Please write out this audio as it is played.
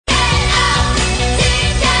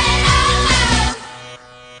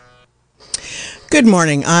Good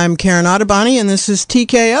morning. I'm Karen Ottoboni, and this is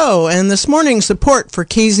TKO. And this morning's support for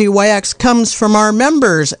KZYX comes from our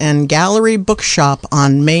members and Gallery Bookshop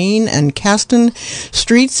on Main and Caston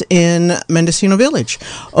Streets in Mendocino Village.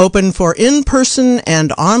 Open for in-person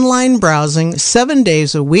and online browsing 7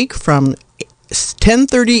 days a week from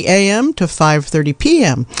 10:30 a.m. to 5:30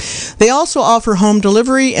 p.m. They also offer home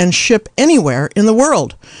delivery and ship anywhere in the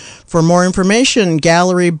world. For more information,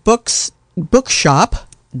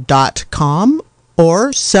 gallerybookshop.com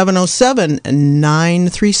or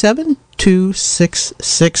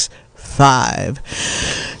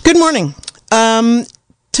 707-937-2665. Good morning.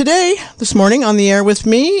 This morning on the air with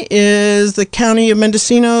me is the County of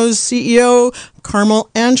Mendocino's CEO,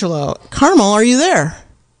 Carmel Angelo. Carmel, are you there?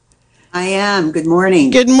 I am. Good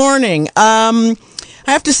morning. Good morning.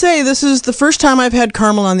 I have to say, this is the first time I've had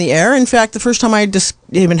Carmel on the air. In fact, the first time I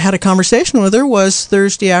even had a conversation with her was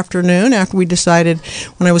Thursday afternoon after we decided,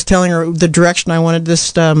 when I was telling her the direction I wanted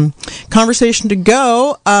this conversation to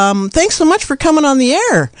go. Thanks so much for coming on the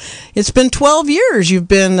air. It's been 12 years you've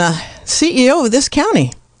been CEO of this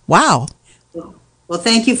county. Wow. Well,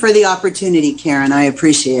 thank you for the opportunity, Karen. I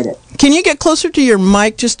appreciate it. Can you get closer to your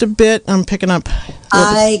mic just a bit? I'm picking up.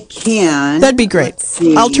 I can. That'd be great.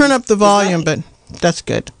 I'll turn up the volume, but that's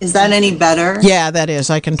good. Is that any better? Yeah, that is.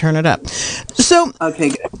 I can turn it up. So, okay,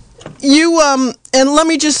 good. You, and let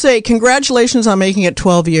me just say, congratulations on making it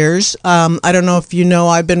 12 years. I don't know if you know,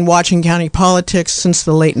 I've been watching county politics since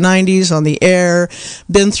the late 90s on the air,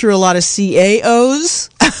 been through a lot of CAOs,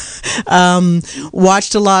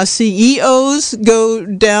 watched a lot of CEOs go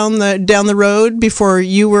down the road before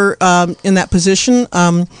you were in that position.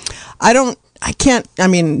 The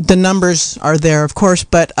numbers are there, of course,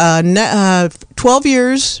 but 12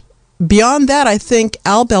 years. Beyond that, I think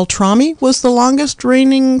Al Beltrami was the longest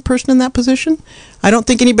reigning person in that position. I don't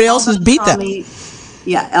think anybody else has beat that.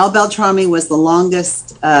 Yeah, Al Beltrami was the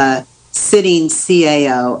longest sitting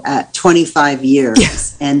CAO at 25 years.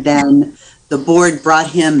 Yes. And then the board brought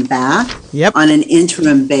him back on an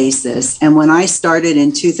interim basis. And when I started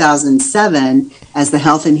in 2007 as the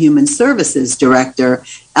Health and Human Services Director,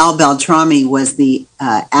 Al Beltrami was the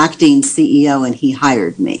acting CEO, and he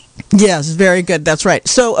hired me. Yes, very good. That's right.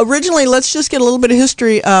 So originally, let's just get a little bit of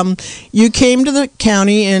history. You came to the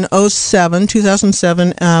county in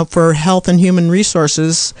 2007, for Health and Human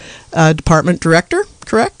Resources Department Director,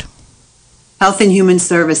 correct? Health and Human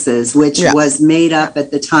Services, which was made up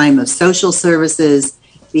at the time of social services,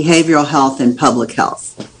 behavioral health, and public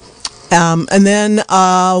health. And then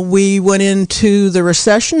we went into the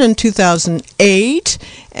recession in 2008,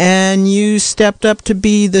 and you stepped up to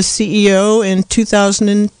be the CEO in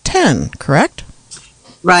 2010, correct?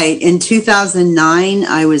 Right. In 2009,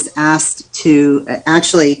 I was asked to, I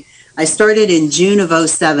started in June of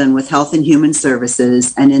 2007 with Health and Human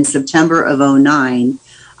Services, and in September of 2009,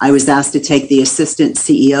 I was asked to take the assistant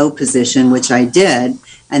CEO position, which I did,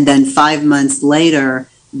 and then 5 months later,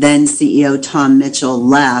 then CEO Tom Mitchell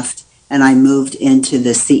left, and I moved into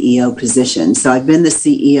the CEO position. So I've been the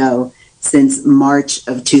CEO since March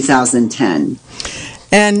of 2010.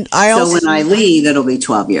 And so when I leave, it'll be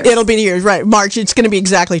 12 years. It'll be years, right? March, it's going to be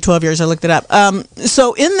exactly 12 years. I looked it up.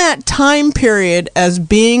 So in that time period as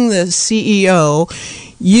being the CEO,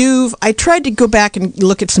 I tried to go back and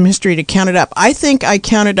look at some history to count it up. I think I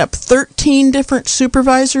counted up 13 different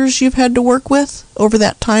supervisors you've had to work with over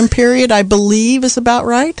that time period, I believe is about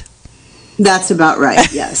right. That's about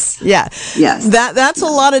right, yes. Yeah. Yes. That's a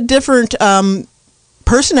lot of different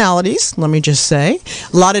personalities, let me just say.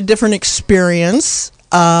 A lot of different experience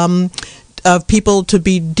of people to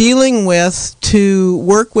be dealing with, to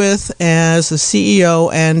work with as a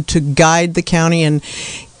CEO and to guide the county and,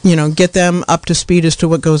 get them up to speed as to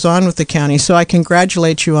what goes on with the county. So I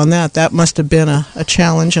congratulate you on that. That must have been a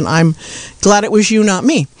challenge, and I'm glad it was you, not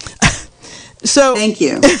me. So thank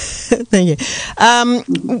you. Thank you.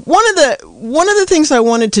 One of the things I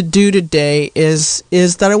wanted to do today is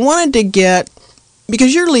that I wanted to get,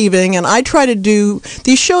 because you're leaving, and I try to do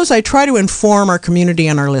these shows, I try to inform our community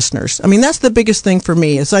and our listeners. I mean, that's the biggest thing for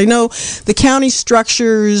me, is I know the county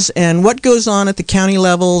structures and what goes on at the county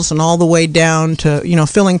levels and all the way down to,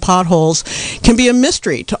 filling potholes can be a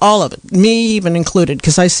mystery to all of it, me even included,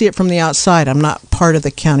 because I see it from the outside. I'm not part of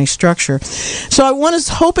the county structure. So I was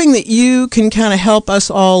hoping that you can kind of help us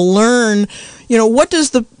all learn, what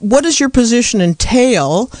does your position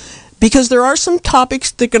entail? Because there are some topics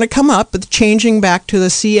that are going to come up with changing back to the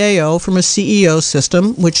CAO from a CEO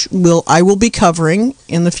system, which I will be covering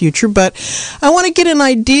in the future. But I want to get an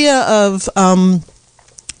idea of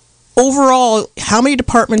overall, how many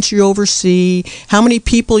departments you oversee, how many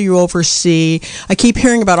people you oversee. I keep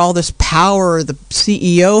hearing about all this power the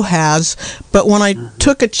CEO has, but when I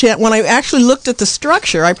took a chance, when I actually looked at the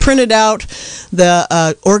structure, I printed out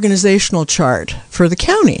the organizational chart for the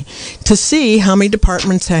county to see how many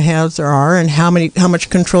departments heads there are and how much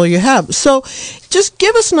control you have. So just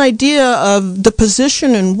give us an idea of the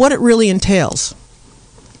position and what it really entails.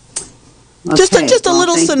 Okay, just a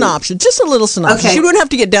little synopsis. Just a little synopsis. Okay. You wouldn't have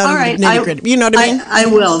to get down to the nitty-gritty. You know what I mean? I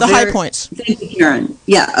will. The high points. Thank you, Karen.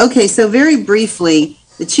 Yeah, okay, so very briefly,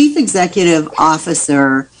 the Chief Executive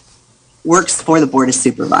Officer works for the Board of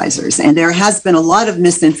Supervisors, and there has been a lot of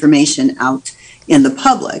misinformation out in the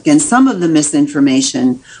public, and some of the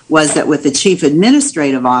misinformation was that with the Chief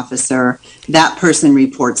Administrative Officer, that person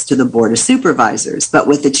reports to the Board of Supervisors, but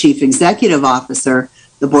with the Chief Executive Officer,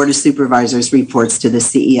 the Board of Supervisors reports to the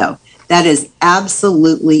CEO. That is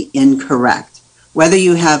absolutely incorrect. Whether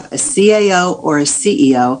you have a CAO or a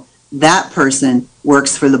CEO, that person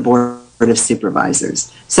works for the Board of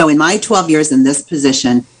Supervisors. So in my 12 years in this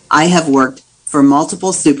position, I have worked for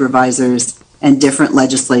multiple supervisors and different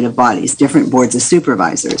legislative bodies, different boards of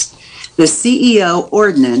supervisors. The CEO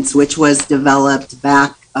ordinance, which was developed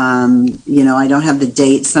back, I don't have the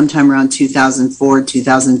date, sometime around 2004,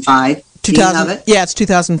 2005. Do you have it? Yeah, it's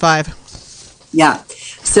 2005. Yeah.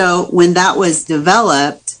 So when that was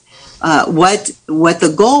developed, what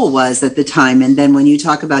the goal was at the time, and then when you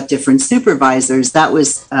talk about different supervisors, that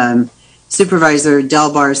was Supervisor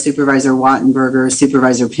Delbar, Supervisor Wattenberger,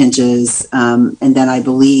 Supervisor Pinches, and then I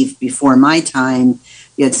believe before my time,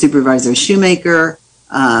 you had Supervisor Shoemaker,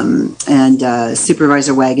 and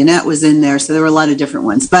Supervisor Wagonette was in there. So there were a lot of different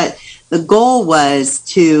ones. But the goal was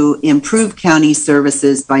to improve county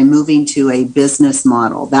services by moving to a business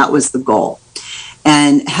model. That was the goal.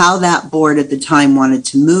 And how that board at the time wanted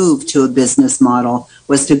to move to a business model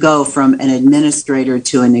was to go from an administrator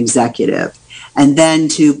to an executive, and then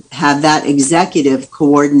to have that executive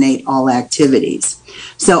coordinate all activities.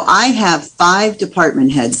 So I have 5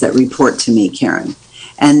 department heads that report to me, Karen.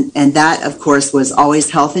 And that, of course, was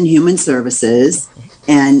always Health and Human Services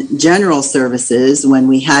and General Services when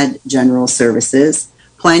we had General Services,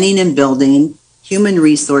 Planning and Building, Human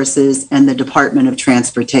Resources, and the Department of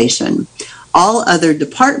Transportation. All other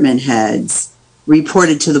department heads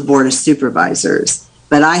reported to the Board of Supervisors,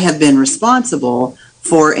 but I have been responsible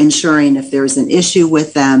for ensuring if there's an issue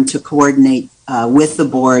with them to coordinate with the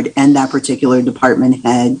board and that particular department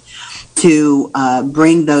head to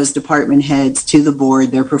bring those department heads to the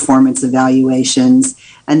board, their performance evaluations.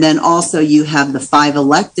 And then also you have the 5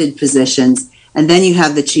 elected positions, and then you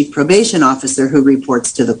have the Chief Probation Officer who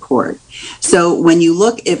reports to the court. So when you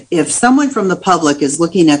look, if someone from the public is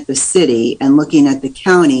looking at the city and looking at the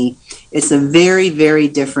county, it's a very, very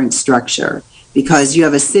different structure because you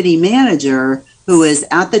have a city manager who is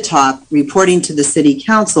at the top reporting to the city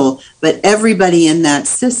council, but everybody in that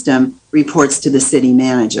system reports to the city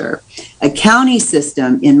manager. A county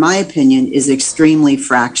system, in my opinion, is extremely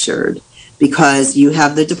fractured because you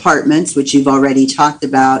have the departments, which you've already talked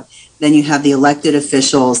about, then you have the elected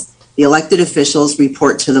officials. The elected officials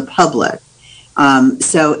report to the public.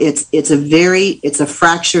 So it's a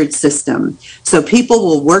fractured system. So people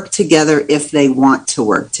will work together if they want to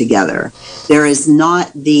work together. There is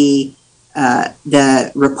not the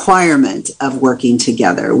requirement of working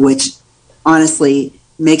together, which honestly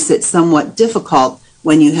makes it somewhat difficult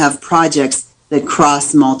when you have projects that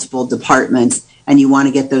cross multiple departments and you want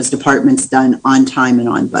to get those departments done on time and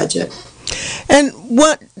on budget. And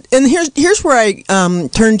here's where I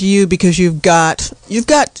turn to you because you've got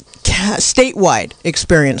statewide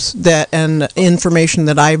experience and information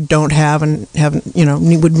that I don't have and haven't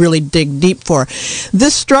would really dig deep for.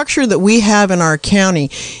 This structure that we have in our county,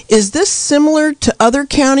 is this similar to other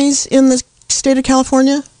counties in the state of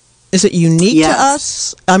California? Is it unique to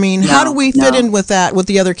us? I mean, how do we fit in with that with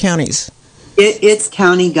the other counties? It's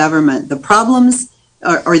county government. The problems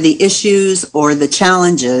or the issues or the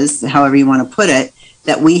challenges, however you want to put it,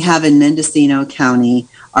 that we have in Mendocino County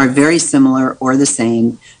are very similar or the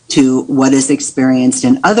same to what is experienced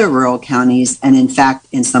in other rural counties and, in fact,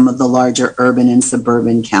 in some of the larger urban and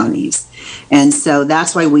suburban counties. And so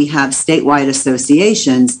that's why we have statewide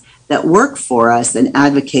associations that work for us and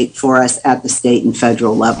advocate for us at the state and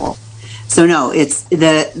federal level. So no, it's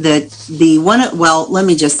the one. Well, let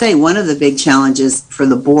me just say one of the big challenges for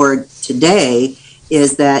the board today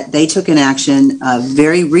is that they took an action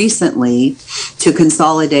very recently to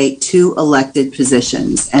consolidate 2 elected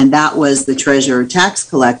positions, and that was the treasurer tax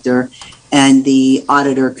collector and the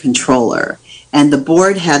auditor controller. And the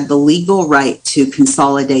board had the legal right to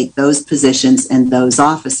consolidate those positions and those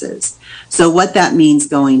offices. So what that means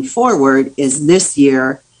going forward is this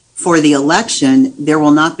year, for the election, there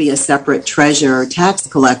will not be a separate treasurer, tax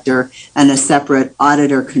collector, and a separate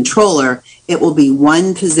auditor controller. It will be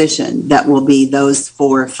one position that will be those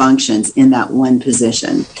four functions in that one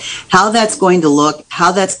position. How that's going to look,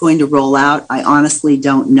 how that's going to roll out, I honestly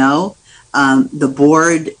don't know. The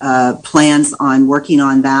board plans on working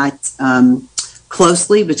on that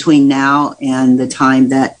closely between now and the time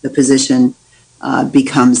that the position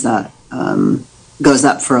goes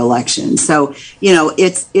up for election. So,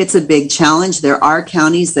 it's a big challenge. There are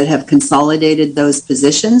counties that have consolidated those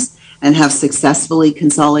positions and have successfully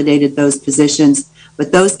consolidated those positions,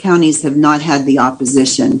 but those counties have not had the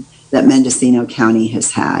opposition that Mendocino County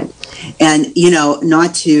has had. And,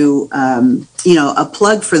 not to, a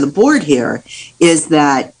plug for the board here is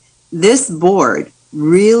that this board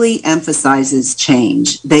really emphasizes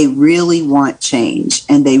change. They really want change,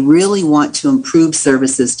 and they really want to improve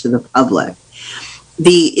services to the public.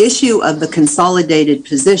 The issue of the consolidated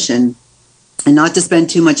position, and not to spend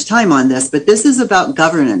too much time on this, but this is about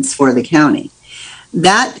governance for the county.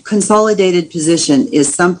 That consolidated position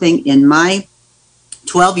is something in my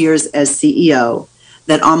 12 years as CEO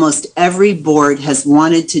that almost every board has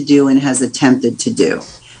wanted to do and has attempted to do.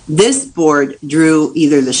 This board drew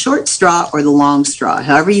either the short straw or the long straw,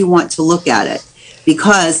 however you want to look at it,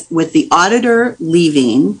 because with the auditor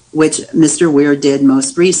leaving, which Mr. Weir did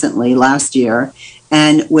most recently last year,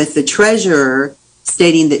 and with the treasurer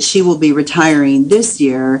stating that she will be retiring this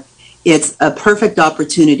year, it's a perfect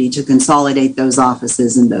opportunity to consolidate those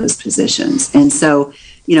offices and those positions. And so,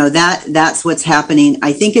 that's what's happening.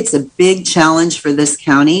 I think it's a big challenge for this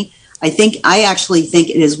county. I actually think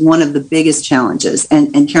it is one of the biggest challenges.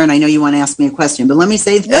 And Karen, I know you want to ask me a question, but let me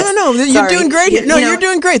say this. No, you're doing great. You're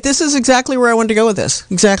doing great. This is exactly where I wanted to go with this.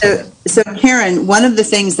 Exactly. So Karen, one of the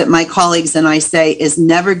things that my colleagues and I say is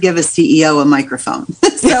never give a CEO a microphone.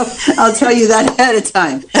 So I'll tell you that ahead of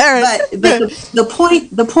time. All right. But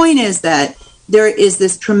the point is that there is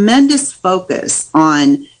this tremendous focus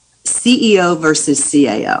on CEO versus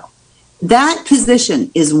CAO. That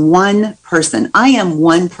position is one person. I am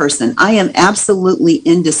one person. I am absolutely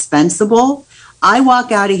indispensable. I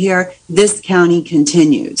walk out of here, this county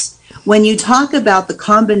continues. When you talk about the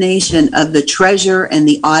combination of the treasurer and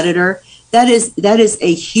the auditor, that is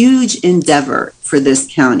a huge endeavor for this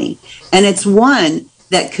county. And it's one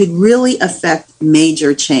that could really affect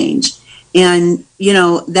major change. And,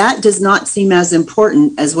 that does not seem as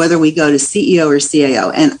important as whether we go to CEO or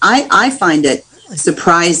CAO. And I find it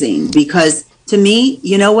surprising because to me,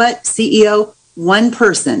 you know what, CEO, one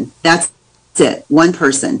person, that's it, one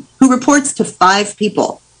person who reports to 5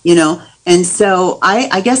 people, and so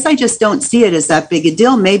I guess I just don't see it as that big a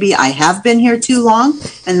deal. Maybe I have been here too long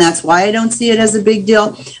and that's why I don't see it as a big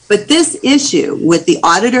deal. But this issue with the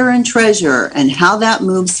auditor and treasurer and how that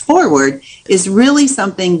moves forward is really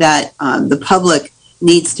something that the public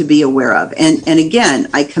needs to be aware of. And again,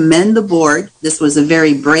 I commend the board. This was a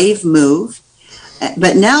very brave move.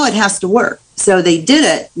 But now it has to work. So they did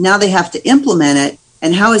it. Now they have to implement it.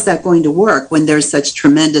 And how is that going to work when there's such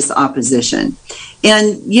tremendous opposition?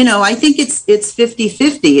 And, I think it's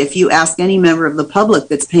 50-50 if you ask any member of the public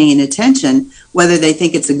that's paying attention whether they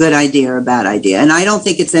think it's a good idea or a bad idea. And I don't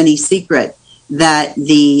think it's any secret that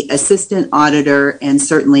the assistant auditor and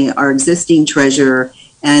certainly our existing treasurer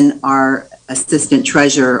and our assistant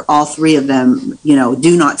treasurer, all 3 of them,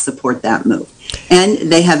 do not support that move. And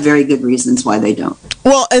they have very good reasons why they don't.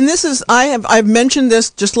 Well, and this is, I've mentioned this,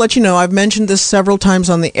 just to let you know, I've mentioned this several times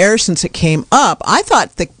on the air since it came up. I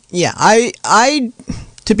thought that,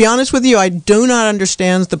 to be honest with you, I do not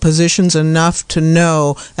understand the positions enough to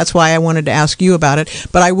know. That's why I wanted to ask you about it,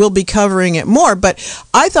 but I will be covering it more. But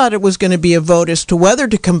I thought it was going to be a vote as to whether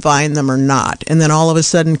to combine them or not. And then all of a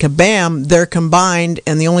sudden, kabam, they're combined.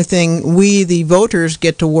 And the only thing we, the voters,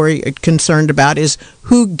 get to concerned about is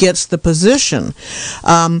who gets the position.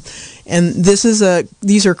 And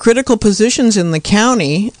these are critical positions in the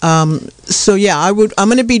county. So yeah, I'm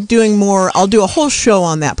going to be doing more. I'll do a whole show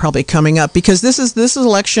on that probably coming up because this is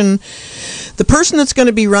election. The person that's going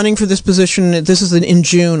to be running for this position, this is in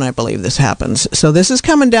June, I believe this happens. So this is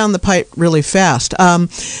coming down the pipe really fast.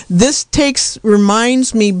 This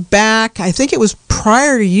reminds me back, I think it was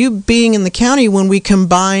prior to you being in the county when we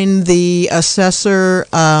combined the assessor,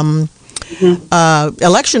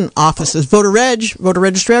 election offices, voter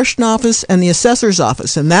registration office and the assessor's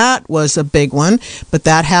office. And that was a big one. But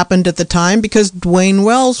that happened at the time because Dwayne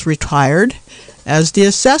Wells retired. as the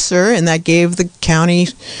assessor, and that gave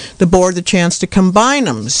the board, the chance to combine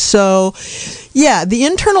them. So, yeah, the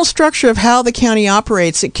internal structure of how the county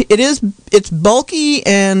operates, it's bulky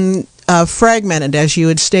and fragmented, as you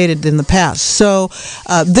had stated in the past. So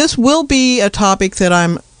this will be a topic that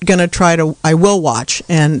I'm going to I will watch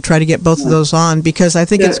and try to get both of those on, because I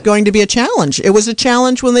think it's going to be a challenge. It was a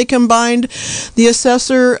challenge when they combined the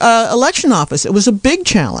assessor election office. It was a big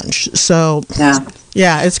challenge. So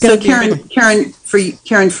yeah, it's going to be. Karen,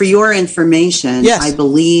 for your information, yes. I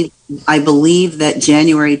believe that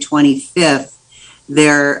January 25th,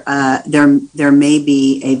 there may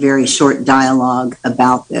be a very short dialogue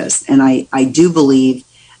about this, and I do believe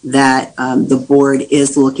that the board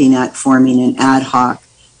is looking at forming an ad hoc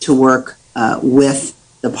to work with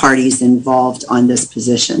the parties involved on this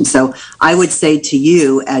position. So I would say to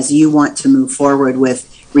you, as you want to move forward with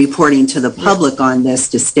reporting to the public on this,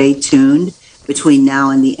 to stay tuned between now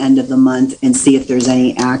and the end of the month and see if there's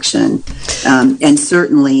any action. And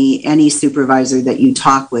certainly any supervisor that you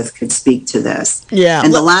talk with could speak to this. Yeah.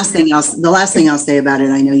 And the last thing I'll say about it,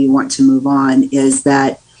 I know you want to move on, is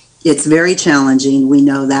that it's very challenging. We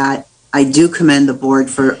know that. I do commend the board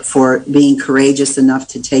for being courageous enough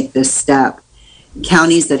to take this step.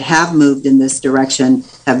 Counties that have moved in this direction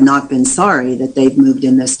have not been sorry that they've moved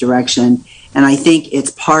in this direction. And I think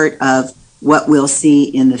it's part of what we'll see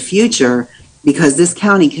in the future, because this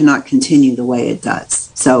county cannot continue the way it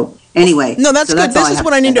does. So anyway. No, that's good. This is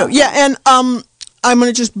what I need to know. Yeah, and I'm going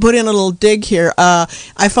to just put in a little dig here.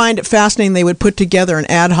 I find it fascinating they would put together an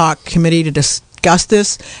ad hoc committee to discuss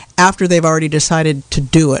this after they've already decided to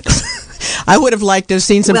do it. I would have liked to have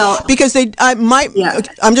seen some, because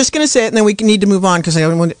I'm just going to say it, and then we need to move on because I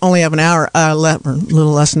only have an hour left, or a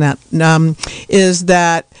little less than that, is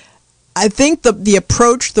that I think the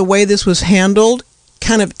approach, the way this was handled,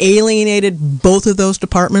 kind of alienated both of those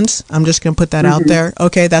departments. I'm just going to put that out there.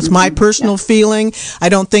 Okay, that's my personal feeling. I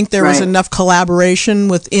don't think there was enough collaboration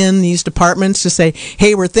within these departments to say,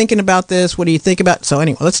 hey, we're thinking about this. What do you think about? So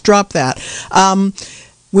anyway, let's drop that.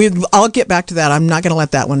 I'll get back to that. I'm not going to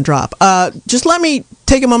let that one drop. Just let me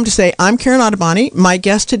take a moment to say I'm Karen Ottoboni. My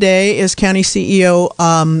guest today is County CEO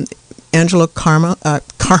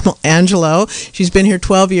Carmel Angelo. She's been here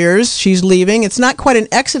 12 years. She's leaving. It's not quite an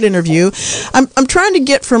exit interview. I'm trying to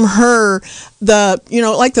get from her the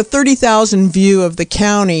 30,000 view of the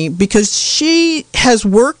county, because she has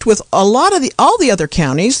worked with all the other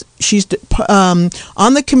counties. She's on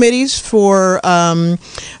the committees for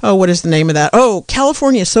what is the name of that? Oh,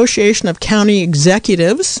 California Association of County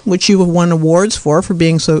Executives, which you have won awards for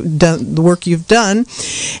being the work you've done,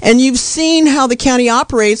 and you've seen how the county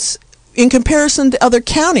operates in comparison to other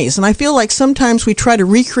counties. And I feel like sometimes we try to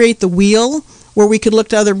recreate the wheel where we could look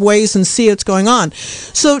to other ways and see what's going on.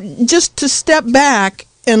 So just to step back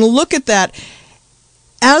and look at that,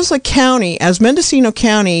 as a county, as Mendocino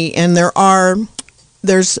County, and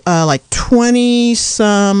there's like 20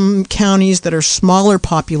 some counties that are smaller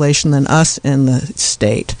population than us in the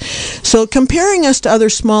state. So comparing us to other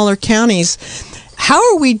smaller counties,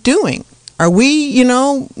 how are we doing? Are we,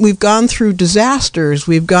 we've gone through disasters,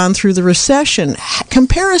 we've gone through the recession.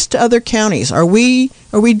 Compare us to other counties. Are we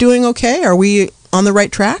doing okay? Are we on the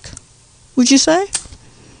right track, would you say?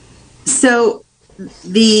 So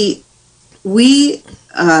we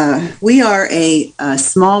are a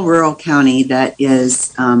small rural county that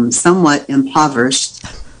is somewhat impoverished,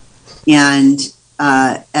 and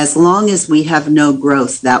as long as we have no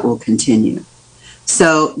growth, that will continue.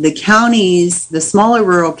 So the smaller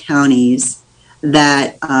rural counties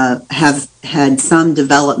that have had some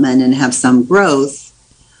development and have some growth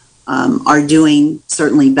are doing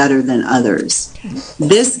certainly better than others.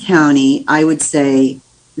 This county, I would say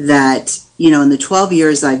that, in the 12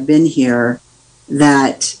 years I've been here,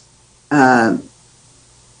 that there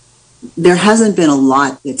hasn't been a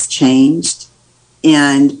lot that's changed.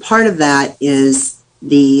 And part of that is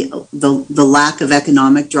the lack of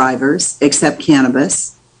economic drivers, except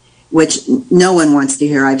cannabis, which no one wants to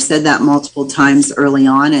hear. I've said that multiple times early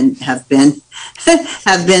on and have been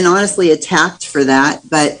honestly attacked for that.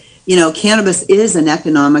 But, cannabis is an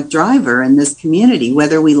economic driver in this community,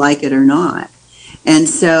 whether we like it or not. And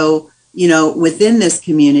so, within this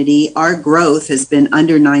community, our growth has been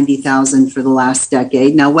under 90,000 for the last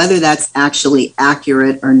decade. Now, whether that's actually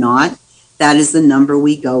accurate or not, that is the number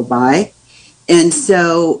we go by. And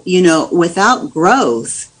so, without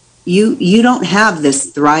growth, you don't have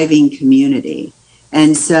this thriving community.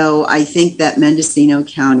 And so I think that Mendocino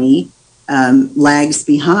County lags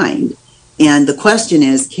behind. And the question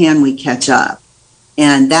is, can we catch up?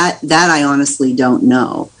 And that I honestly don't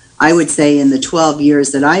know. I would say in the 12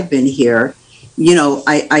 years that I've been here,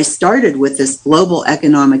 I started with this global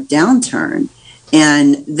economic downturn.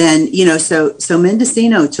 And then, so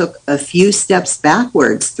Mendocino took a few steps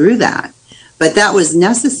backwards through that. But that was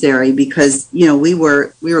necessary because, we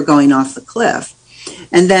were going off the cliff.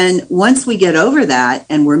 And then once we get over that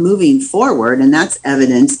and we're moving forward, and that's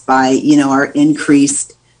evidenced by, our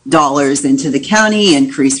increased dollars into the county,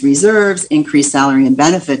 increased reserves, increased salary and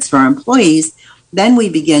benefits for our employees, then we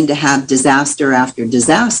begin to have disaster after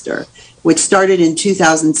disaster, which started in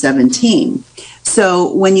 2017.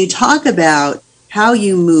 So when you talk about how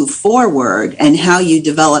you move forward and how you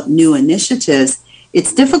develop new initiatives,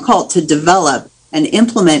 it's difficult to develop and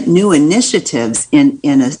implement new initiatives in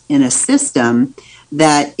a system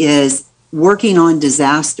that is working on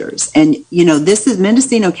disasters. And, this is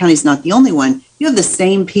Mendocino County is not the only one. You have the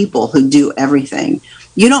same people who do everything.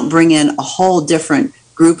 You don't bring in a whole different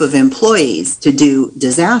group of employees to do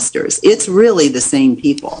disasters. It's really the same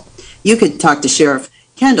people. You could talk to Sheriff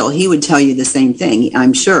Kendall. He would tell you the same thing.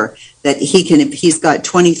 I'm sure that if he's got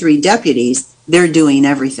 23 deputies, they're doing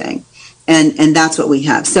everything. And that's what we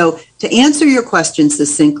have. So to answer your question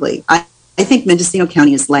succinctly, I think Mendocino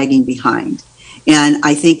County is lagging behind. And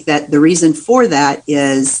I think that the reason for that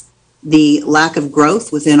is the lack of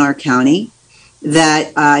growth within our county,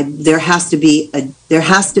 that there has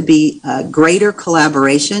to be a greater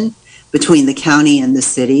collaboration between the county and the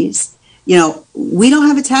cities. We don't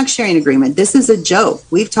have a tax sharing agreement. This is a joke.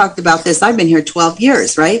 We've talked about this. I've been here 12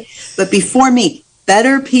 years, right? But before me,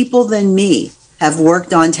 better people than me have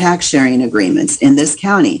worked on tax sharing agreements in this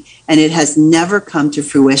county, and it has never come to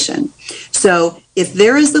fruition. So if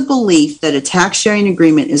there is a belief that a tax sharing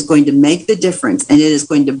agreement is going to make the difference and it is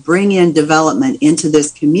going to bring in development into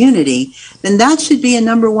this community, then that should be a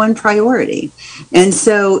number one priority. And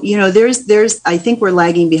so, I think we're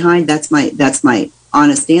lagging behind. That's my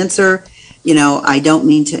honest answer. I don't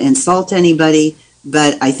mean to insult anybody,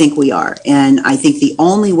 but I think we are. And I think the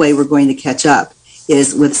only way we're going to catch up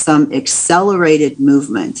is with some accelerated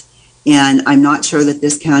movement. And I'm not sure that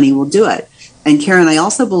this county will do it. And Karen, I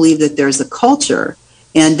also believe that there's a culture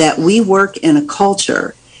and that we work in a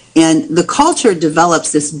culture. And the culture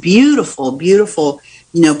develops this beautiful, beautiful,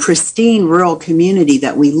 pristine rural community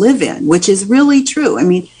that we live in, which is really true. I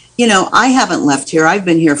mean, I haven't left here. I've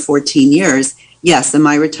been here 14 years. Yes. Am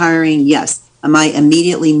I retiring? Yes. Am I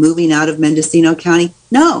immediately moving out of Mendocino County?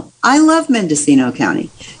 No, I love Mendocino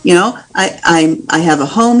County. I have a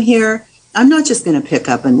home here. I'm not just going to pick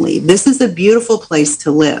up and leave. This is a beautiful place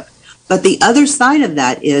to live. But the other side of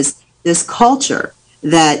that is this culture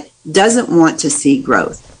that doesn't want to see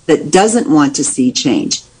growth, that doesn't want to see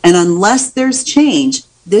change. And unless there's change,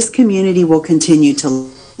 this community will continue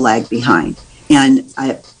to lag behind. And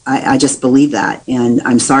I just believe that. And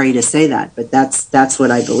I'm sorry to say that, but that's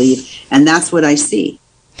what I believe. And that's what I see.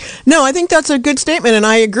 No, I think that's a good statement, and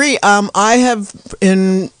I agree. I have,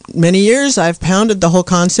 in many years, I've pounded the whole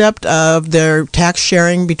concept of their tax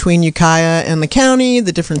sharing between Ukiah and the county,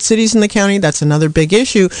 the different cities in the county. That's another big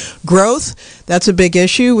issue. Growth, that's a big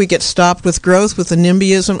issue. We get stopped with growth with the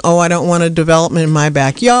NIMBYism. Oh, I don't want a development in my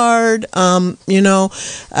backyard. The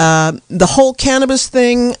whole cannabis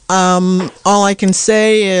thing, all I can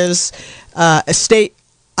say is a state.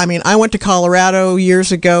 I went to Colorado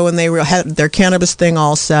years ago and they had their cannabis thing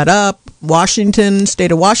all set up.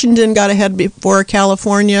 State of Washington got ahead before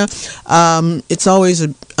California. It's always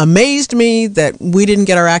amazed me that we didn't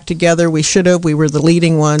get our act together. We should have. We were the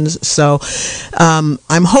leading ones. So I'm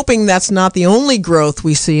hoping that's not the only growth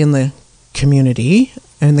we see in the community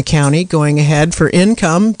and the county going ahead for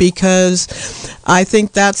income, because I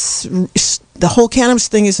think that's the whole cannabis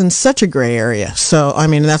thing is in such a gray area. So,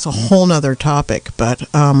 that's a whole nother topic. But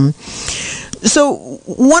so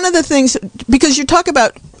one of the things, because you talk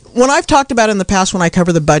about, when I've talked about in the past when I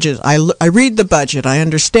cover the budget, I read the budget. I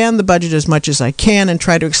understand the budget as much as I can and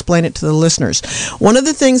try to explain it to the listeners. One of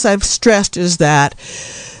the things I've stressed is that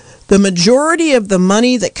the majority of the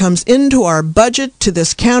money that comes into our budget to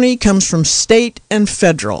this county comes from state and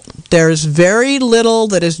federal. There's very little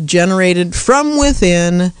that is generated from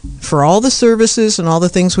within for all the services and all the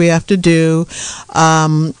things we have to do.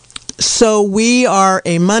 So we are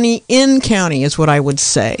a money-in county, is what I would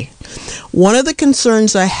say. One of the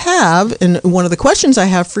concerns I have, and one of the questions I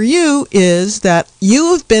have for you, is that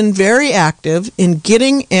you have been very active in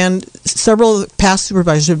getting, and several past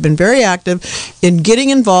supervisors have been very active in getting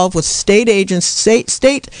involved with state agents,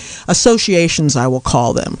 state associations, I will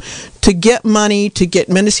call them, to get money, to get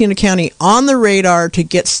Mendocino County on the radar, to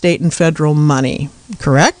get state and federal money.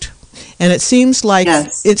 Correct? And it seems like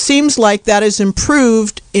Yes. that is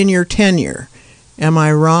improved in your tenure. Am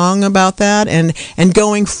I wrong about that? And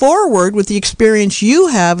going forward with the experience you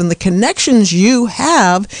have and the connections you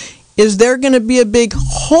have, is there going to be a big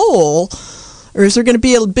hole, or is there going to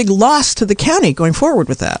be a big loss to the county going forward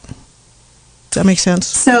with that? Does that make sense?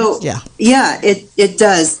 So, yeah, it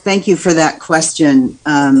does. Thank you for that question.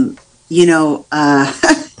 I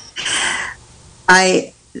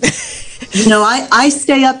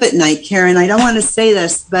stay up at night, Karen. I don't want to say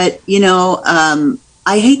this, but,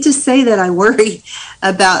 I hate to say that I worry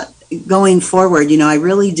about going forward. I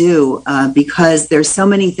really do, because there's so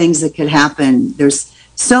many things that could happen. There's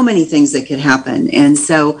so many things that could happen. And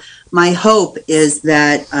so my hope is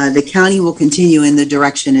that the county will continue in the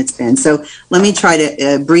direction it's been. So let me try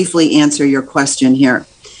to briefly answer your question here.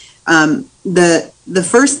 The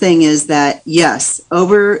first thing is that, yes,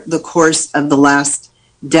 over the course of the last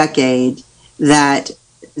decade, that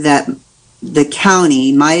the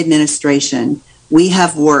county, my administration, we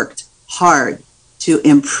have worked hard to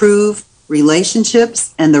improve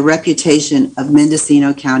relationships and the reputation of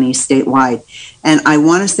Mendocino County statewide. And I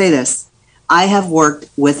want to say this, I have worked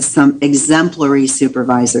with some exemplary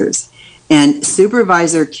supervisors. And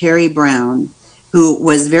Supervisor Carrie Brown, who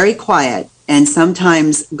was very quiet and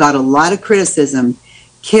sometimes got a lot of criticism,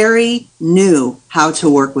 Carrie knew how to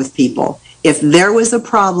work with people. If there was a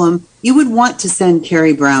problem, you would want to send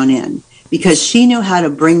Carrie Brown in, because she knew how to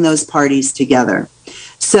bring those parties together.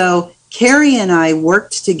 So Carrie and I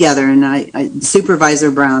worked together, and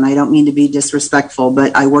Supervisor Brown, I don't mean to be disrespectful,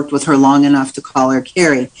 but I worked with her long enough to call her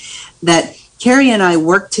Carrie, that Carrie and I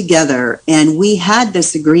worked together, and we had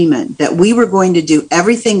this agreement that we were going to do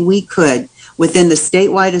everything we could within the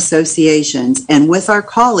statewide associations and with our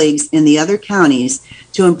colleagues in the other counties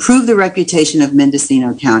to improve the reputation of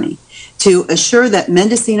Mendocino County, to assure that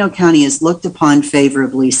Mendocino County is looked upon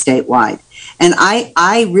favorably statewide. And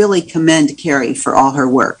I really commend Carrie for all her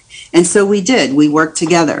work. And so we did. We worked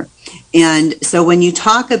together. And so when you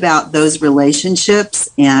talk about those relationships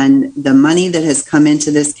and the money that has come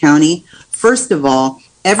into this county, first of all,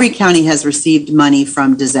 every county has received money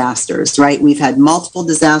from disasters, right? We've had multiple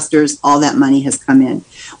disasters. All that money has come in.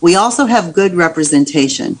 We also have good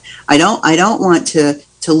representation. I don't want to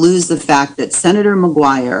lose the fact that Senator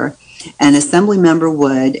McGuire and Assemblymember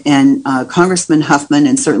Wood and Congressman Huffman,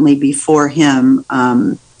 and certainly before him,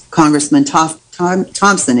 Congressman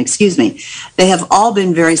Thompson, they have all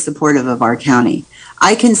been very supportive of our county.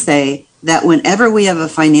 I can say that whenever we have a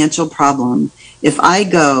financial problem, if I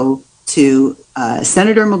go to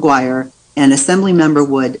Senator McGuire and Assemblymember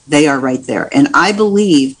Wood, they are right there. And I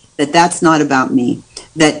believe that that's not about me,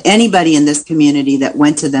 that anybody in this community that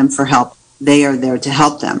went to them for help, they are there to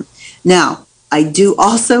help them. Now, I do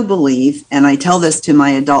also believe, and I tell this to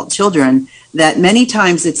my adult children, that many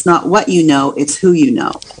times it's not what you know, it's who you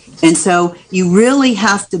know. And so you really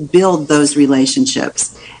have to build those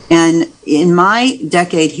relationships. And in my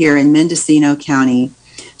decade here in Mendocino County,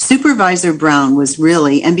 Supervisor Brown was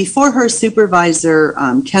really, and before her, Supervisor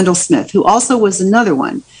Kendall Smith, who also was another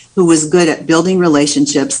one who was good at building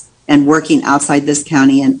relationships and working outside this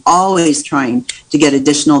county and always trying to get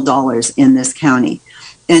additional dollars in this county.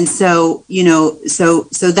 And so,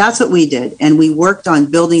 so that's what we did. And we worked on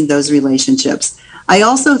building those relationships. I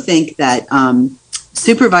also think that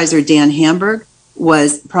Supervisor Dan Hamburg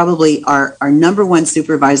was probably our number one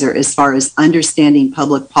supervisor as far as understanding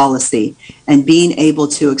public policy and being able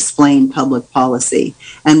to explain public policy.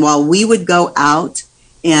 And while we would go out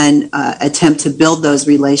and attempt to build those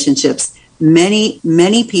relationships, many,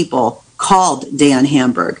 many people called Dan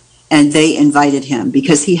Hamburg and they invited him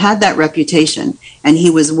because he had that reputation and he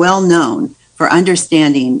was well known for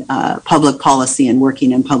understanding public policy and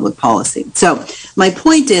working in public policy. So my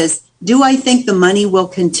point is, do I think the money will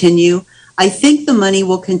continue? I think the money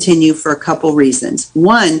will continue for a couple reasons.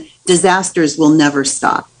 One, disasters will never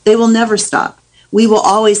stop. They will never stop. We will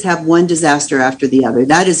always have one disaster after the other.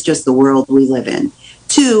 That is just the world we live in.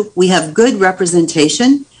 Two, we have good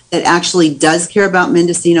representation that actually does care about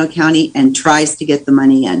Mendocino County and tries to get the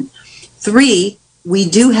money in. Three, we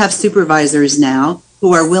do have supervisors now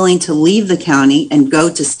who are willing to leave the county and go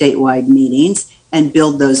to statewide meetings and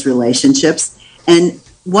build those relationships. And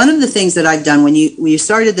one of the things that I've done when you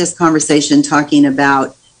started this conversation talking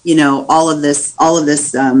about, all of this,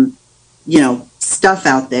 stuff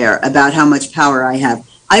out there about how much power I have,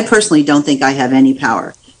 I personally don't think I have any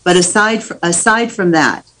power. But aside from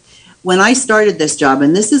that, when I started this job,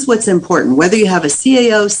 and this is what's important, whether you have a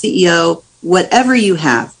CAO, CEO, whatever you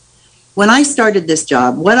have, when I started this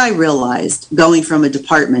job, what I realized going from a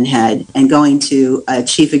department head and going to a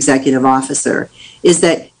chief executive officer is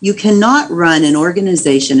that you cannot run an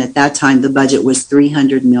organization. At that time, the budget was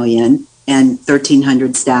 $300 million and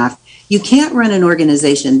 1,300 staff. You can't run an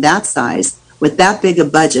organization that size with that big a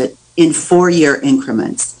budget in 4-year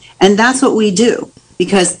increments. And that's what we do,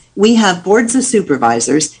 because we have boards of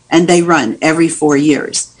supervisors and they run every 4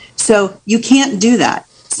 years. So you can't do that.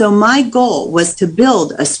 So my goal was to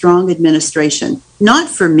build a strong administration, not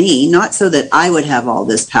for me, not so that I would have all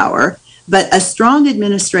this power, but a strong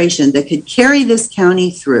administration that could carry this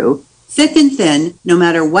county through thick and thin, no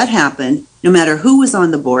matter what happened, no matter who was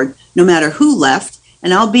on the board, no matter who left.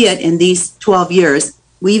 And albeit in these 12 years,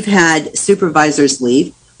 we've had supervisors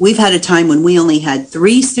leave. We've had a time when we only had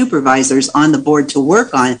 3 supervisors on the board to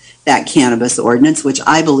work on that cannabis ordinance, which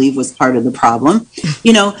I believe was part of the problem.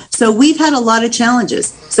 So we've had a lot of challenges.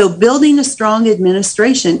 So building a strong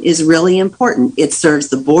administration is really important. It serves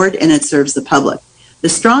the board and it serves the public. The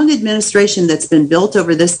strong administration that's been built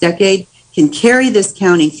over this decade can carry this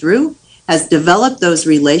county through, has developed those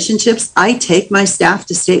relationships. I take my staff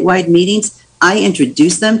to statewide meetings. I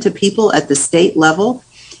introduce them to people at the state level,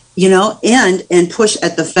 and push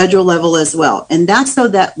at the federal level as well. And that's so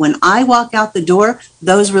that when I walk out the door,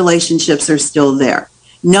 those relationships are still there.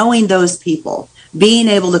 Knowing those people, being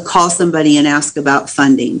able to call somebody and ask about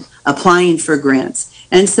funding, applying for grants.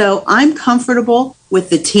 And so I'm comfortable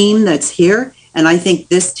with the team that's here. And I think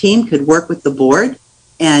this team could work with the board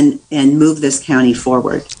and move this county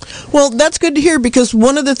forward. Well, that's good to hear, because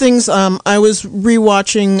one of the things I was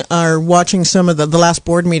watching some of the last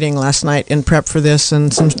board meeting last night in prep for this,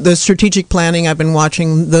 and the strategic planning. I've been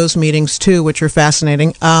watching those meetings too, which are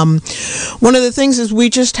fascinating. One of the things is we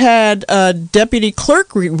just had a deputy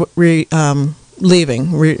clerk retiring.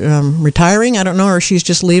 I don't know, or she's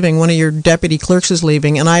just leaving. One of your deputy clerks is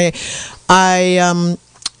leaving, and I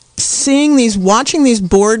watching these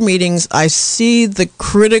board meetings, I see the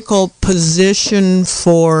critical position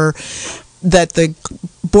that the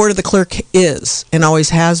board of the clerk is and always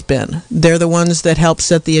has been. They're the ones that help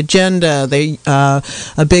set the agenda.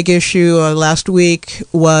 A big issue last week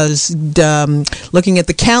was looking at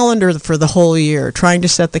the calendar for the whole year, trying to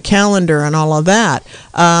set the calendar and all of that.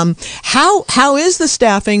 How is the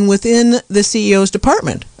staffing within the CEO's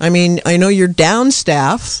department? I mean, I know you're down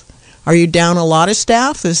staff. Are you down a lot of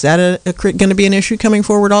staff? Is that going to be an issue coming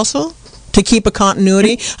forward also? To keep a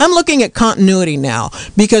continuity? I'm looking at continuity now,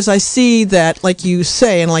 because I see that, like you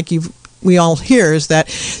say, and like we all hear, is that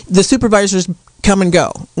the supervisors come and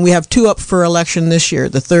go. We have 2 up for election this year.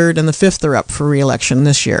 The 3rd and the 5th are up for re-election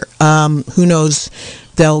this year. Who knows?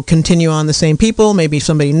 They'll continue on the same people, maybe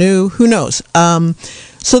somebody new. Who knows?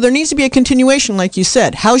 So there needs to be a continuation, like you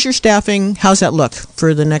said. How's your staffing? How's that look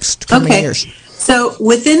for the next coming years? So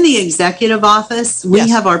within the executive office, we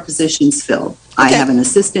have our positions filled. I have an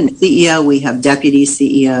assistant CEO. We have deputy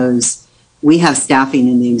CEOs. We have staffing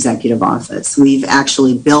in the executive office. We've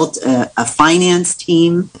actually built a finance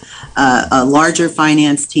team, a larger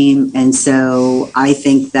finance team. And so I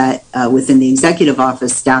think that within the executive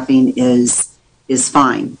office, staffing is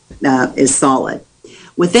fine, is solid.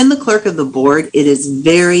 Within the clerk of the board, it is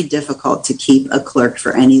very difficult to keep a clerk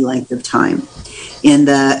for any length of time. In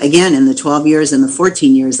the 12 years and the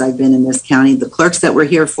 14 years I've been in this county, the clerks that were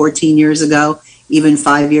here 14 years ago, even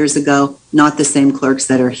 5 years ago, not the same clerks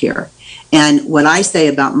that are here. And what I say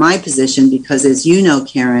about my position, because as you know,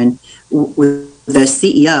 Karen, with the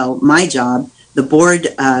CEO, my job, the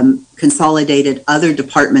board consolidated other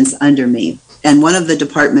departments under me. And one of the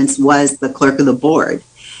departments was the clerk of the board.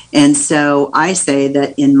 And so I say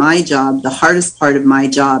that in my job, the hardest part of my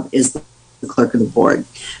job is the clerk of the board.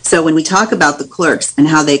 So when we talk about the clerks and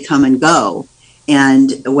how they come and go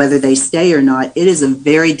and whether they stay or not, it is a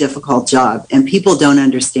very difficult job, and people don't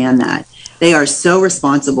understand that. They are so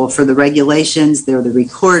responsible for the regulations. They're the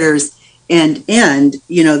recorders, and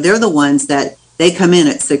they're the ones that they come in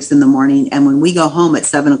at 6 a.m, and when we go home at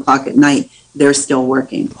 7 o'clock at night, they're still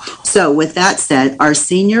working. So with that said, our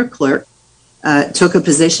senior clerk took a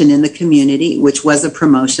position in the community, which was a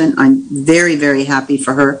promotion. I'm very, very happy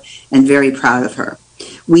for her and very proud of her.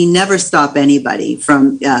 We never stop anybody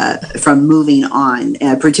from moving on,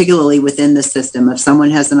 particularly within the system. If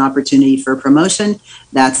someone has an opportunity for a promotion,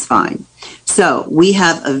 that's fine. So we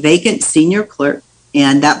have a vacant senior clerk,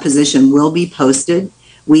 and that position will be posted.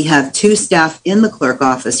 We have 2 staff in the clerk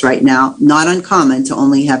office right now. Not uncommon to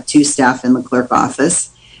only have 2 staff in the clerk office.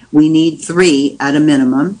 We need 3 at a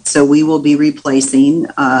minimum, so we will be replacing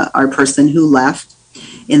our person who left.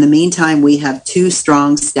 In the meantime, we have 2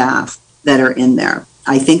 strong staff that are in there.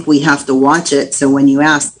 I think we have to watch it. So when you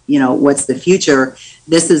ask, what's the future,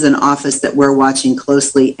 this is an office that we're watching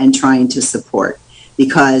closely and trying to support.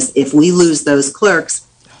 Because if we lose those clerks,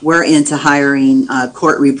 we're into hiring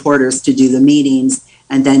court reporters to do the meetings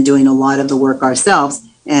and then doing a lot of the work ourselves.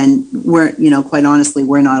 And we're, quite honestly,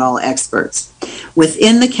 we're not all experts.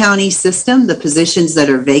 Within the county system, the positions that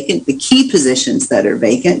are vacant, the key positions that are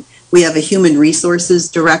vacant, we have a human resources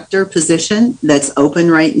director position that's open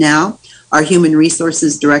right now. Our human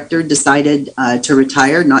resources director decided to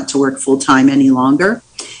retire, not to work full time any longer.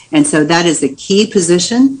 And so that is a key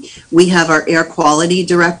position. We have our air quality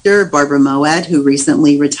director, Barbara Moad, who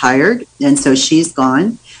recently retired. And so she's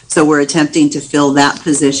gone. So we're attempting to fill that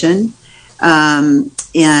position.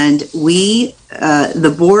 And we,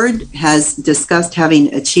 the board has discussed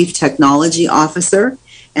having a chief technology officer.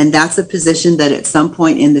 And that's a position that at some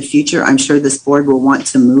point in the future, I'm sure this board will want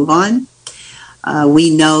to move on.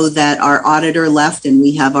 We know that our auditor left and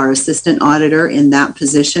we have our assistant auditor in that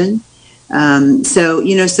position.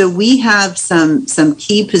 So we have some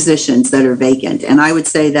key positions that are vacant. And I would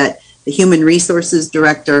say that the human resources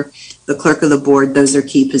director, the clerk of the board, those are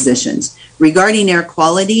key positions. Regarding air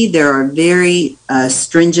quality, there are very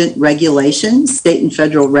stringent regulations, state and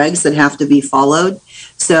federal regs that have to be followed.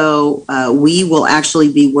 So we will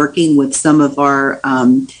actually be working with some of our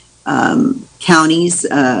counties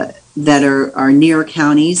that are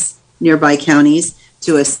nearby counties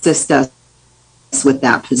to assist us with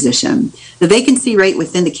that position. The vacancy rate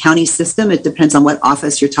within the county system, it depends on what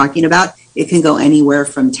office you're talking about. It can go anywhere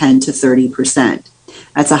from 10 to 30%.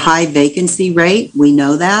 That's a high vacancy rate. We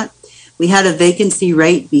know that. We had a vacancy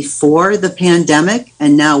rate before the pandemic,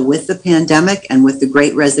 and now with the pandemic and with the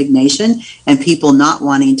Great Resignation and people not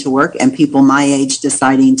wanting to work and people my age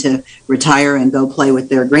deciding to retire and go play with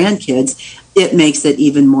their grandkids, it makes it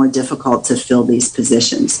even more difficult to fill these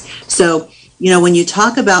positions. So, when you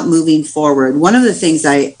talk about moving forward, one of the things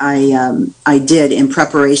I did in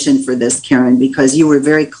preparation for this, Karen, because you were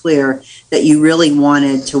very clear that you really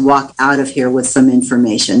wanted to walk out of here with some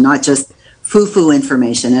information, not just foo-foo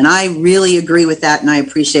information. And I really agree with that, and I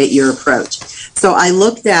appreciate your approach. So I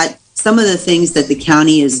looked at some of the things that the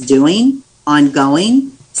county is doing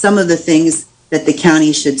ongoing, some of the things that the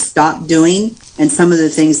county should stop doing, and some of the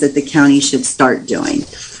things that the county should start doing.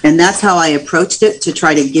 And that's how I approached it, to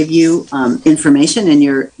try to give you information, and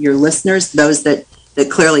your listeners, those that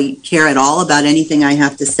clearly care at all about anything I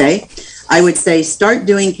have to say. I would say start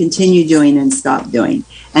doing, continue doing, and stop doing.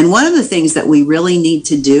 And one of the things that we really need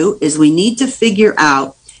to do is we need to figure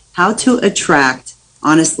out how to attract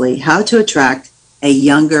a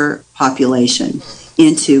younger population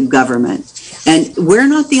into government. And we're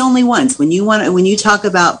not the only ones. When you talk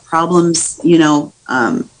about problems,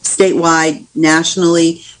 statewide,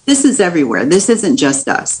 nationally, this is everywhere. This isn't just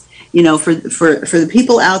us. For the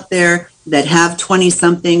people out there that have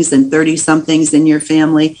 20-somethings and 30-somethings in your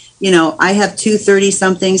family, I have two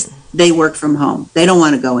 30-somethings. They work from home. They don't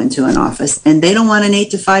want to go into an office, and they don't want an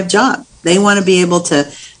 8-to-5 job. They want to be able to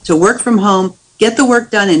work from home, get the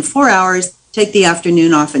work done in 4 hours, take the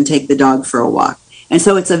afternoon off, and take the dog for a walk. And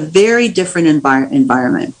so it's a very different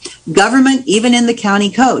environment. Government, even in the county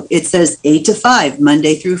code, it says 8 to 5,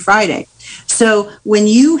 Monday through Friday. So when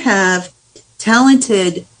you have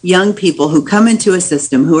talented young people who come into a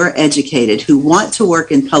system, who are educated, who want to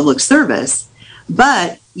work in public service,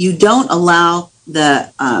 but you don't allow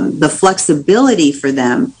the flexibility for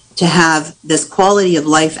them to have this quality of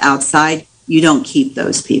life outside, you don't keep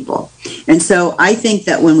those people. And so I think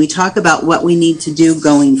that when we talk about what we need to do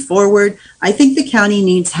going forward, I think the county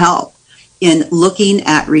needs help in looking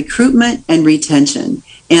at recruitment and retention.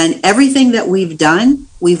 And everything that we've done,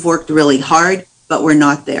 we've worked really hard, but we're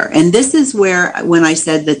not there. And this is where, when I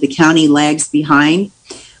said that the county lags behind,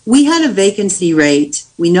 we had a vacancy rate.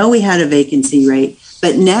 We know we had a vacancy rate,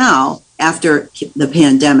 but now, after the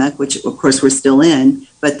pandemic, which of course we're still in,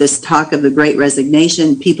 but this talk of the Great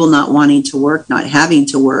Resignation, people not wanting to work, not having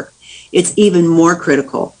to work, it's even more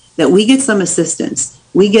critical that we get some assistance.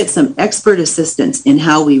 We get some expert assistance in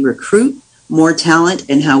how we recruit more talent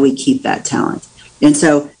and how we keep that talent. And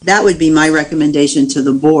so that would be my recommendation to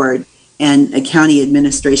the board and a county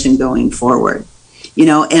administration going forward.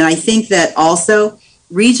 And I think that also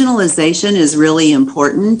regionalization is really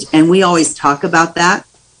important, and we always talk about that,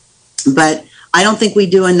 but I don't think we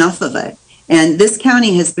do enough of it. And this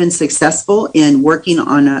county has been successful in working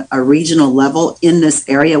on a regional level in this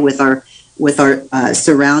area with our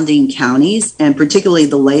surrounding counties, and particularly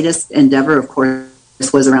the latest endeavor, of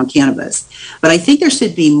course, was around cannabis. But I think there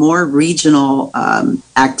should be more regional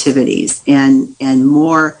activities and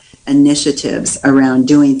more initiatives around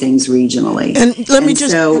doing things regionally. And let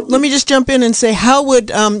me just jump in and say, how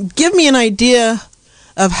would give me an idea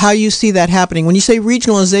of how you see that happening? When you say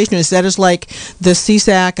regionalization, is that like the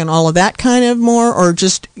CSAC and all of that kind of more, or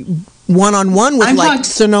just one-on-one with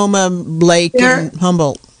Sonoma, Lake, and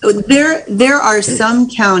Humboldt? There are some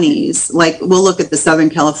counties, like we'll look at the Southern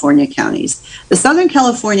California counties. The Southern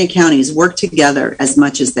California counties work together as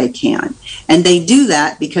much as they can. And they do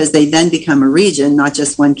that because they then become a region, not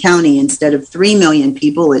just one county. Instead of 3 million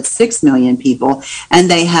people, it's 6 million people. And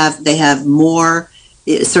they have more,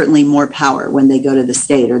 certainly more power when they go to the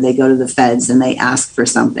state or they go to the feds and they ask for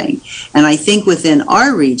something. And I think within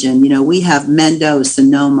our region, we have Mendo,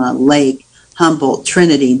 Sonoma, Lake, Humboldt,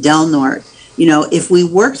 Trinity, Del Norte. If we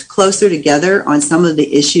worked closer together on some of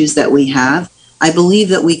the issues that we have, I believe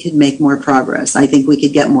that we could make more progress. I think we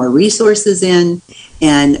could get more resources in,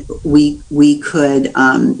 and we could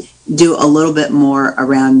do a little bit more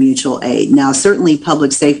around mutual aid. Now, certainly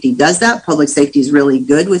public safety does that. Public safety is really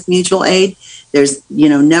good with mutual aid. There's,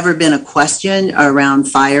 never been a question around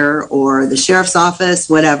fire or the sheriff's office,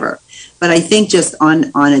 whatever. But I think just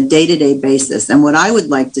on a day-to-day basis, and what I would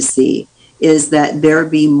like to see is that there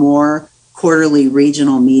be more quarterly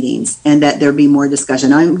regional meetings and that there be more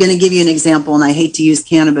discussion. I'm going to give you an example, and I hate to use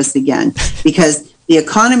cannabis again, because the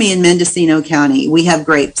economy in Mendocino County, we have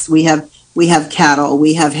grapes, we have cattle,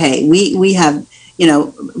 we have hay, we have,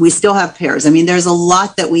 we still have pears. I mean, there's a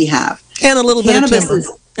lot that we have. And a little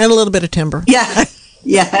bit of timber. Yeah.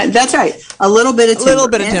 Yeah, that's right. A little bit of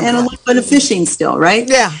timber. And a little bit of fishing still, right?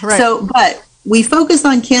 Yeah, right. So, but we focus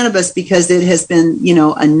on cannabis because it has been,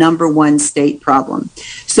 a number one state problem.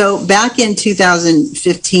 So back in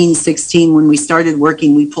 2015-16, when we started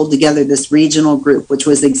working, we pulled together this regional group, which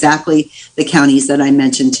was exactly the counties that I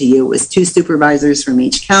mentioned to you. It was 2 supervisors from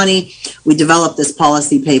each county. We developed this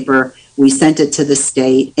policy paper. We sent it to the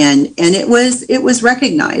state, and it was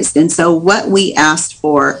recognized. And so what we asked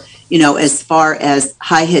for, as far as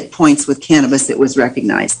high hit points with cannabis, it was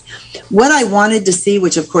recognized. What I wanted to see,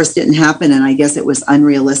 which of course didn't happen, and I guess it was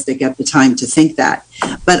unrealistic at the time to think that,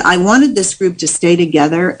 but I wanted this group to stay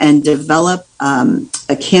together and develop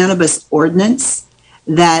a cannabis ordinance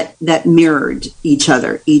that mirrored each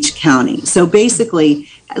other, each county. So basically,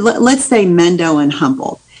 let's say Mendo and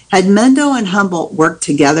Humboldt. Had Mendo and Humboldt worked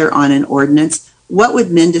together on an ordinance, what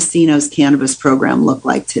would Mendocino's cannabis program look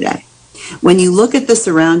like today? When you look at the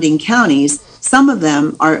surrounding counties, some of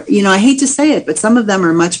them are, I hate to say it, but some of them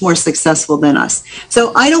are much more successful than us.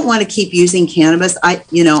 So I don't want to keep using cannabis.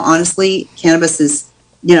 Honestly, cannabis is,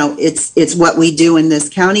 it's what we do in this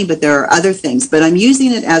county, but there are other things. But I'm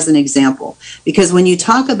using it as an example because when you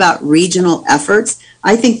talk about regional efforts,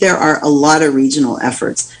 I think there are a lot of regional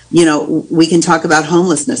efforts. We can talk about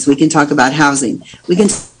homelessness. We can talk about housing. We can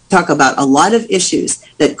talk about a lot of issues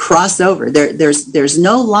that cross over. There's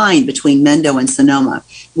no line between Mendo and Sonoma.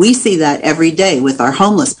 We see that every day with our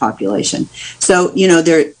homeless population. So,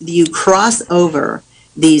 you cross over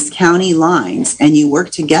these county lines and you work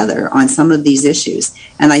together on some of these issues.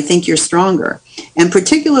 And I think you're stronger. And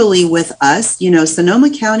particularly with us, Sonoma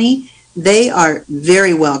County, they are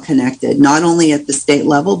very well connected, not only at the state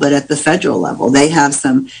level, but at the federal level. They have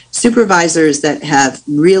some supervisors that have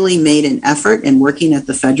really made an effort in working at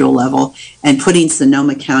the federal level and putting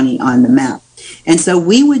Sonoma County on the map. And so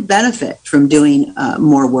we would benefit from doing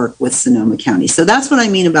more work with Sonoma County. So that's what I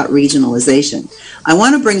mean about regionalization. I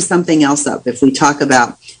want to bring something else up if we talk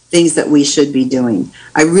about things that we should be doing.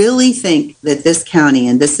 I really think that this county,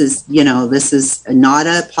 and this is not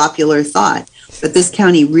a popular thought, but this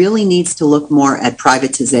county really needs to look more at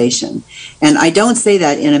privatization. And I don't say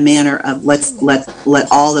that in a manner of let's let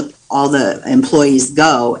all the employees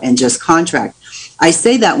go and just contract. I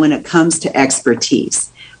say that when it comes to expertise.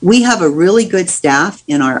 We have a really good staff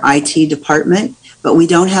in our IT department, but we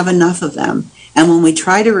don't have enough of them. And when we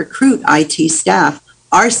try to recruit IT staff,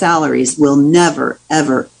 our salaries will never,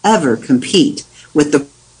 ever, ever compete with the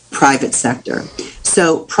private sector.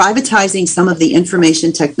 So privatizing some of the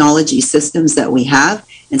information technology systems that we have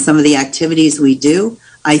and some of the activities we do,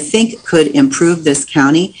 I think could improve this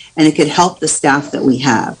county and it could help the staff that we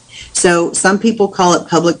have. So some people call it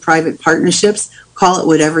public-private partnerships, call it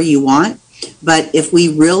whatever you want. But if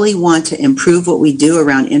we really want to improve what we do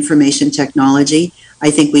around information technology, I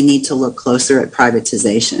think we need to look closer at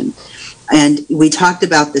privatization. And we talked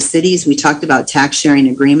about the cities, we talked about tax sharing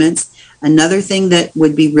agreements. Another thing that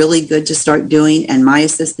would be really good to start doing, and my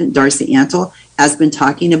assistant, Darcy Antle, has been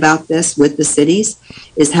talking about this with the cities,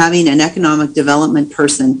 is having an economic development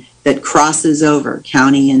person that crosses over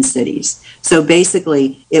county and cities. So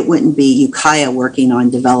basically, it wouldn't be Ukiah working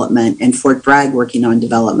on development and Fort Bragg working on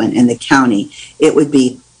development in the county. It would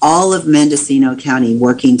be all of Mendocino County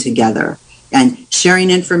working together and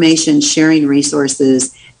sharing information, sharing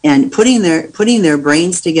resources, and putting their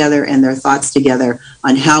brains together and their thoughts together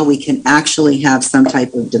on how we can actually have some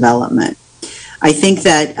type of development. I think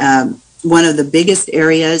that one of the biggest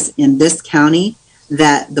areas in this county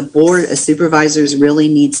that the Board of Supervisors really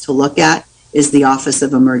needs to look at is the Office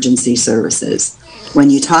of Emergency Services. When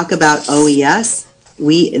you talk about OES,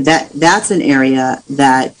 that's an area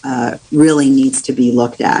that really needs to be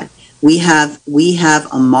looked at. We have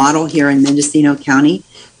a model here in Mendocino County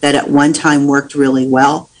that at one time worked really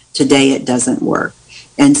well. Today it doesn't work.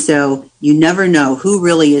 And so you never know who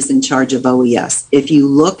really is in charge of OES. If you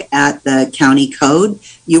look at the county code,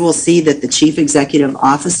 you will see that the chief executive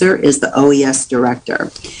officer is the OES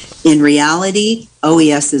director. In reality,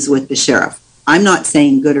 OES is with the sheriff. I'm not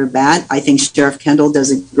saying good or bad. I think Sheriff Kendall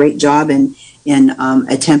does a great job in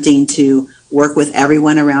attempting to work with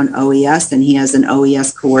everyone around OES, and he has an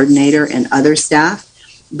OES coordinator and other staff.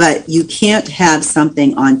 But you can't have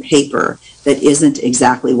something on paper that isn't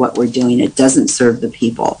exactly what we're doing. It doesn't serve the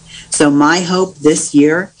people. So my hope this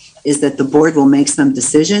year is that the board will make some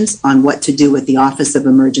decisions on what to do with the Office of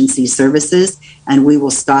Emergency Services, and we will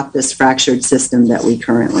stop this fractured system that we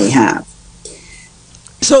currently have.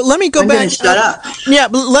 So let me go back. Shut up. Yeah,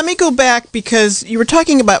 but let me go back because you were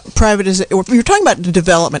talking about privatization. You were talking about the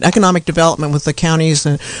development, economic development with the counties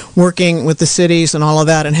and working with the cities and all of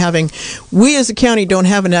that. And we as a county don't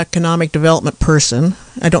have an economic development person.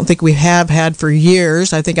 I don't think we have had for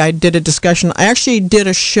years. I think I did a discussion. I actually did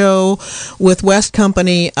a show with West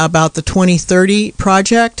Company about the 2030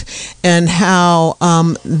 project and how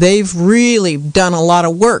they've really done a lot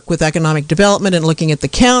of work with economic development and looking at the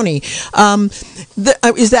county.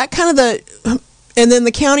 Is that kind of the... And then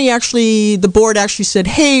the board actually said,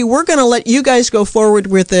 hey, we're going to let you guys go forward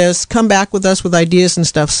with this, come back with us with ideas and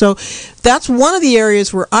stuff. So that's one of the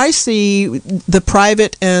areas where I see the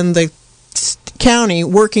private and the county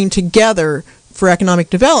working together for economic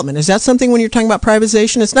development. Is that something when you're talking about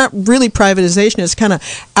privatization? It's not really privatization. It's kind of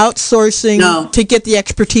outsourcing to get the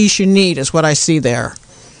expertise you need is what I see there.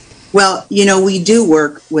 Well, we do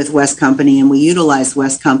work with West Company, and we utilize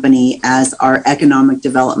West Company as our economic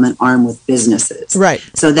development arm with businesses. Right.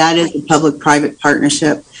 So that is a public-private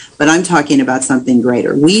partnership, but I'm talking about something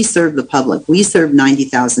greater. We serve the public. We serve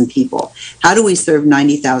 90,000 people. How do we serve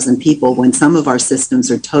 90,000 people when some of our systems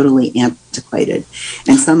are totally antiquated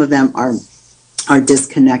and some of them are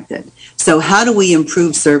disconnected? So how do we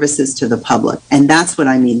improve services to the public? And that's what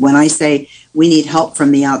I mean. When I say we need help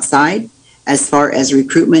from the outside, as far as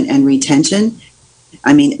recruitment and retention,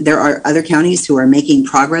 I mean, there are other counties who are making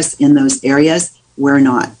progress in those areas. We're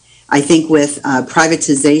not. I think with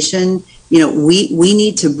privatization, we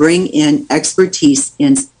need to bring in expertise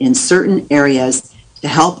in certain areas to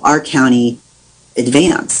help our county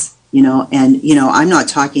advance, and, I'm not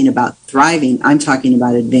talking about thriving. I'm talking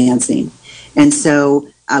about advancing. And so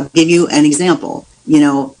I'll give you an example.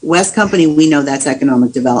 West Company, we know that's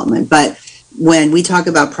economic development, but when we talk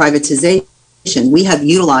about privatization, we have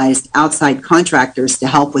utilized outside contractors to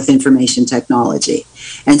help with information technology.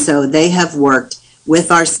 And so they have worked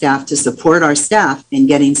with our staff to support our staff in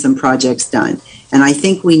getting some projects done. And I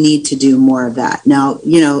think we need to do more of that. Now,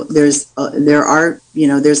 there's a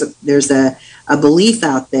belief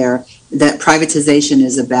out there that privatization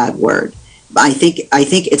is a bad word. I think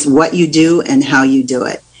it's what you do and how you do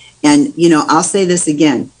it. And, I'll say this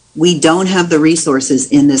again. We don't have the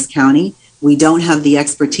resources in this county. We don't have the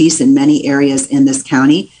expertise in many areas in this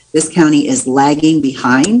county. This county is lagging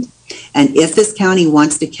behind. And if this county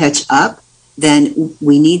wants to catch up, then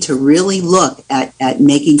we need to really look at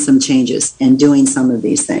making some changes and doing some of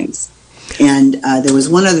these things. And there was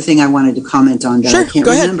one other thing I wanted to comment on that I can't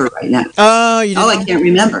remember right now. Oh, you didn't? I can't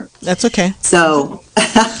remember. That's okay. So,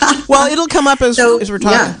 well, it'll come up as we're talking.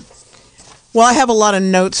 Yeah. Well, I have a lot of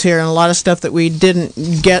notes here and a lot of stuff that we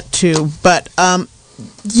didn't get to, but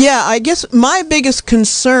I guess my biggest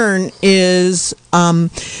concern is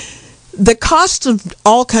the cost of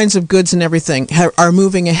all kinds of goods and everything are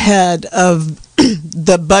moving ahead of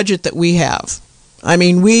the budget that we have. I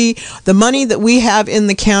mean, the money that we have in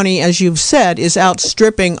the county, as you've said, is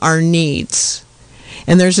outstripping our needs.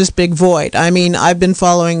 And there's this big void. I mean, I've been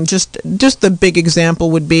following just the big example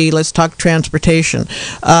would be, let's talk transportation.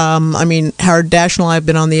 I mean, Howard Daschle and I have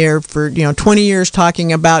been on the air for 20 years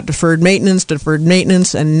talking about deferred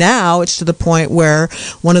maintenance, and now it's to the point where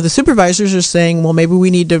one of the supervisors is saying, well, maybe we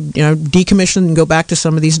need to decommission and go back to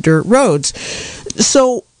some of these dirt roads.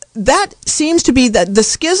 So that seems to be that the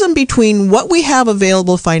schism between what we have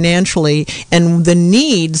available financially and the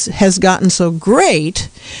needs has gotten so great.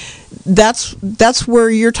 That's where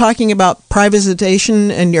you're talking about privatization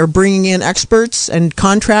and you're bringing in experts and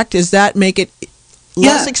contract. Does that make it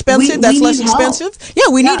less expensive? That's less expensive? Yeah,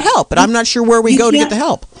 we need help, but I'm not sure where we go to get the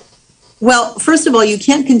help. Well, first of all, you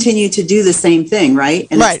can't continue to do the same thing, right?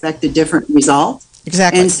 And expect a different result.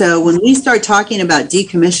 Exactly. And so when we start talking about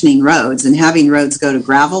decommissioning roads and having roads go to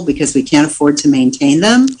gravel because we can't afford to maintain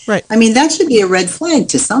them, right. I mean, that should be a red flag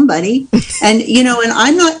to somebody. And, you know, and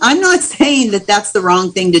I'm not saying that that's the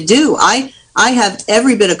wrong thing to do. I have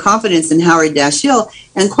every bit of confidence in Howard Dashiell.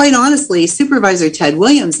 And quite honestly, Supervisor Ted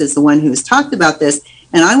Williams is the one who's talked about this.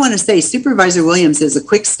 And I want to say Supervisor Williams is a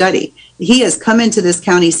quick study. He has come into this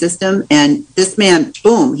county system, and this man,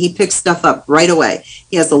 boom, he picks stuff up right away.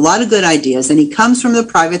 He has a lot of good ideas, and he comes from the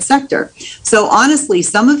private sector. So honestly,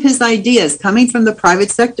 some of his ideas coming from the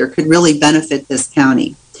private sector could really benefit this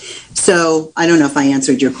county. So I don't know if I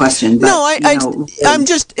answered your question. But, no, I'm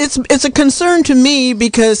just, it's a concern to me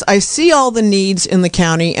because I see all the needs in the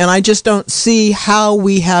county and I just don't see how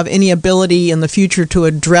we have any ability in the future to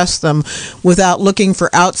address them without looking for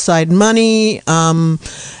outside money. I'm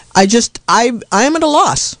at a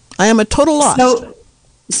loss. I am a total loss.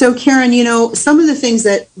 So Karen, you know, some of the things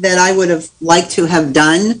that I would have liked to have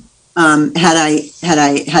done had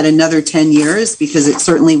I had another 10 years, because it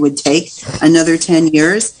certainly would take another 10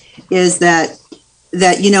 years, is that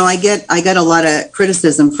you know, I get a lot of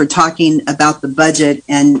criticism for talking about the budget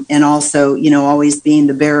and also, you know, always being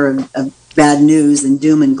the bearer of bad news and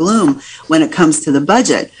doom and gloom when it comes to the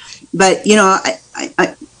budget. But, you know,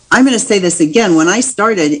 I'm going to say this again. When I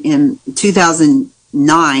started in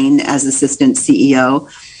 2009 as assistant CEO,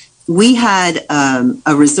 we had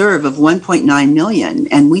a reserve of $1.9 million,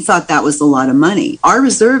 and we thought that was a lot of money. Our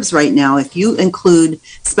reserves right now, if you include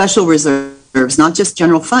special reserves, not just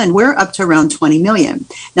general fund, we're up to around $20 million.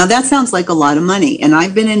 Now, that sounds like a lot of money, and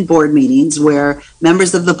I've been in board meetings where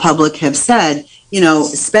members of the public have said, you know,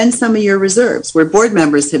 spend some of your reserves, where board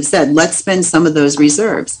members have said, let's spend some of those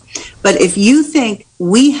reserves. But if you think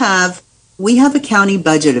we have a county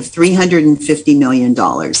budget of $350 million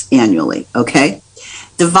annually, okay?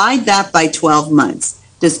 Divide that by 12 months.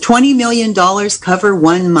 Does $20 million cover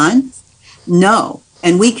 1 month? No.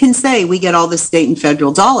 And we can say we get all the state and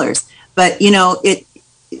federal dollars. But, you know,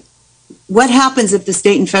 what happens if the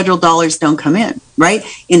state and federal dollars don't come in, right?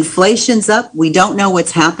 Inflation's up. We don't know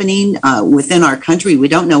what's happening within our country. We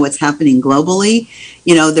don't know what's happening globally.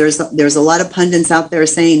 You know, there's a lot of pundits out there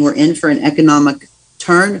saying we're in for an economic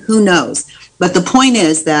turn. Who knows? But the point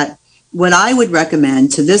is that what I would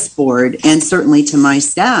recommend to this board and certainly to my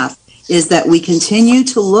staff is that we continue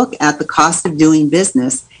to look at the cost of doing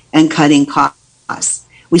business and cutting costs.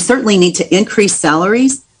 We certainly need to increase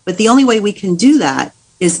salaries, but the only way we can do that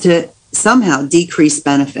is to somehow decrease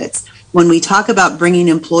benefits. When we talk about bringing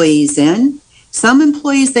employees in, some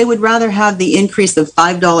employees, they would rather have the increase of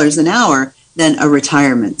 $5 an hour than a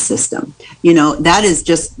retirement system. You know, that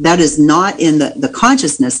is not in the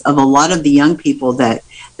consciousness of a lot of the young people that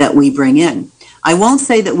we bring in. I won't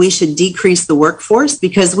say that we should decrease the workforce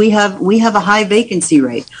because we have a high vacancy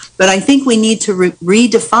rate, but I think we need to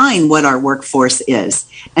redefine what our workforce is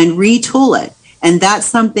and retool it. And that's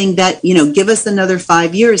something that, you know, give us another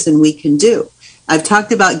 5 years and we can do. I've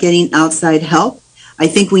talked about getting outside help. I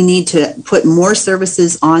think we need to put more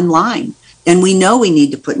services online, and we know we need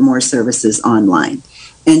to put more services online.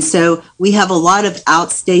 And so we have a lot of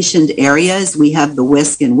outstationed areas. We have the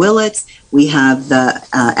Wisk in Willits. We have the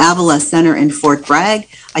Avila Center in Fort Bragg.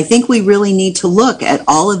 I think we really need to look at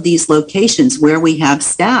all of these locations where we have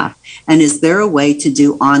staff. And is there a way to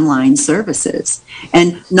do online services?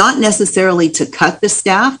 And not necessarily to cut the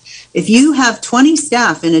staff. If you have 20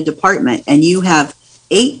 staff in a department and you have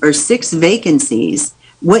 8 or 6 vacancies,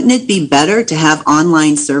 wouldn't it be better to have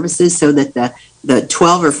online services so that the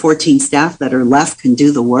 12 or 14 staff that are left can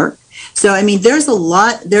do the work? So, I mean, there's a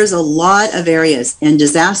lot of areas, and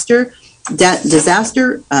disaster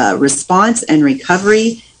response and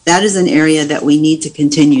recovery, that is an area that we need to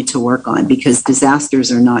continue to work on because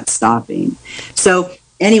disasters are not stopping. So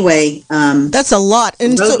anyway, that's a lot.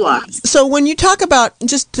 And so when you talk about,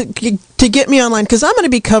 just to get me online, because I'm going to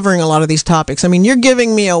be covering a lot of these topics. I mean, you're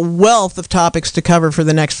giving me a wealth of topics to cover for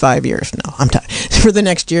the next 5 years. No, for the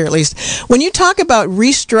next year at least. When you talk about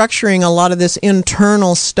restructuring a lot of this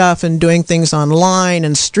internal stuff and doing things online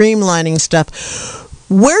and streamlining stuff,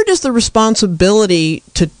 where does the responsibility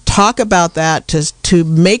to talk about that, to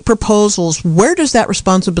make proposals, where does that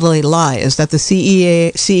responsibility lie? Is that the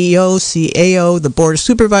CEO, CAO, the Board of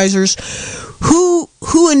Supervisors?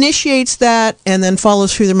 Who initiates that and then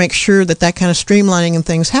follows through to make sure that kind of streamlining and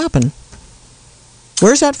things happen?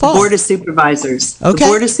 Where's that fall? The Board of Supervisors. Okay. The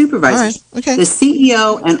Board of Supervisors. All right. Okay. The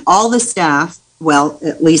CEO and all the staff, well,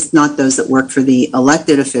 at least not those that work for the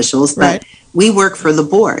elected officials, but right. We work for the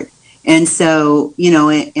board. And so,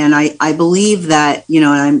 and I believe that, and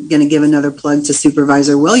I'm going to give another plug to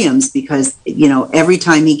Supervisor Williams because, every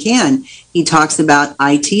time he can, he talks about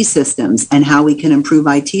IT systems and how we can improve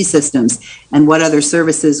IT systems and what other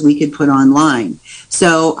services we could put online.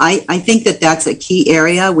 So I think that that's a key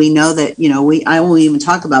area. We know that, I won't even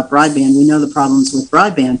talk about broadband. We know the problems with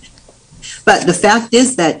broadband. But the fact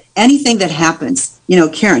is that anything that happens,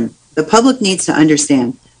 Karen, the public needs to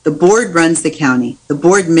understand the board runs the county. The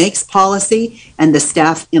board makes policy and the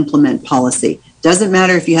staff implement policy. Doesn't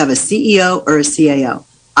matter if you have a CEO or a CAO.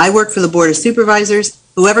 I work for the Board of Supervisors.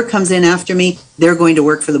 Whoever comes in after me, they're going to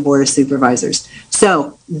work for the Board of Supervisors.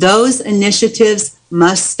 So those initiatives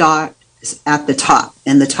must start at the top,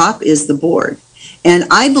 and the top is the board. And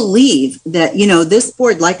I believe that, this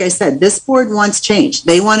board, like I said, this board wants change.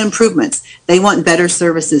 They want improvements. They want better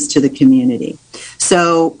services to the community.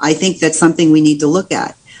 So I think that's something we need to look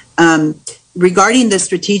at. Regarding the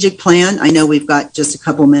strategic plan, I know we've got just a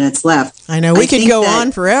couple minutes left. I know we could go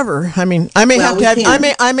on forever. I mean, I may have to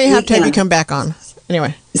have you come back on.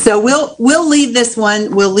 Anyway. So we'll leave this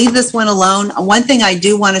one. We'll leave this one alone. One thing I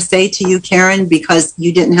do want to say to you, Karen, because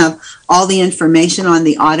you didn't have all the information on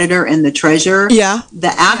the auditor and the treasurer. Yeah.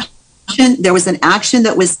 There was an action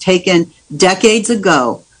that was taken decades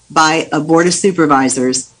ago by a board of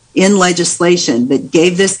supervisors in legislation that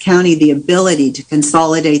gave this county the ability to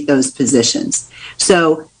consolidate those positions.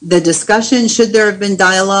 So the discussion, should there have been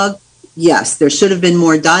dialogue? Yes, there should have been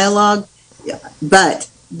more dialogue, but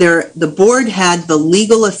the board had the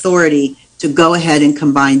legal authority to go ahead and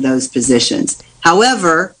combine those positions.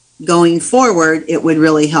 However, going forward, it would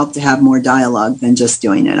really help to have more dialogue than just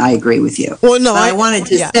doing it. I agree with you. Well, no, I wanted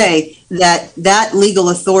to say that legal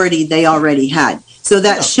authority they already had. So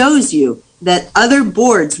that shows you that other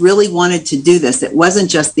boards really wanted to do this. It wasn't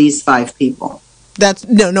just these 5 people.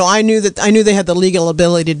 I knew they had the legal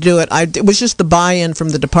ability to do it. It was just the buy-in from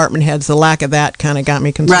the department heads. The lack of that kind of got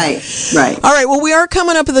me concerned. Right. All right. Well, we are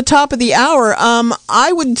coming up at the top of the hour.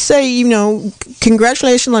 I would say,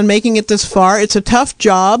 congratulations on making it this far. It's a tough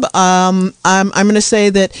job. I'm going to say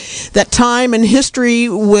that time and history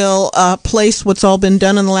will place what's all been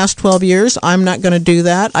done in the last 12 years. I'm not going to do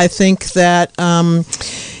that. I think that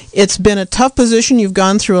it's been a tough position. You've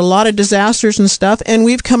gone through a lot of disasters and stuff, and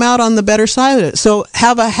we've come out on the better side of it. So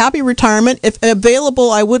have a happy retirement. If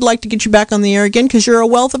available, I would like to get you back on the air again because you're a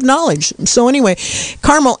wealth of knowledge. So anyway,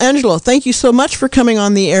 Carmel Angelo, thank you so much for coming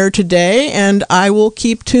on the air today, and I will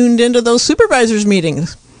keep tuned into those supervisors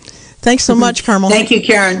meetings. Thanks so much, Carmel. Thank you,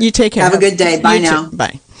 Karen. You take care. Have a good day. Bye now.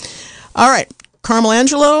 Bye. All right. Carmel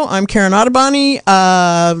Angelo, I'm Karen Ottoboni.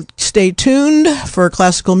 Stay tuned for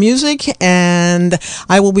classical music, and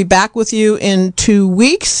I will be back with you in 2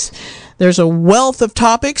 weeks. There's a wealth of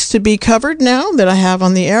topics to be covered now that I have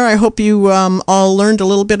on the air. I hope you all learned a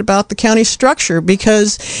little bit about the county structure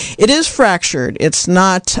because it is fractured. It's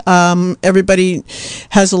not, everybody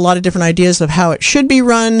has a lot of different ideas of how it should be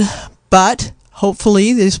run, but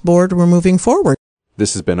hopefully this board, we're moving forward.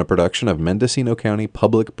 This has been a production of Mendocino County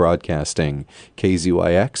Public Broadcasting,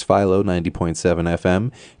 KZYX Philo 90.7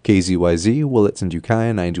 FM, KZYZ Willits and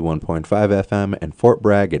Ukiah 91.5 FM, and Fort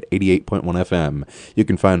Bragg at 88.1 FM. You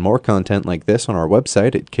can find more content like this on our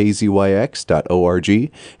website at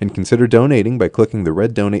kzyx.org and consider donating by clicking the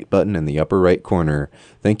red donate button in the upper right corner.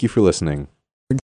 Thank you for listening.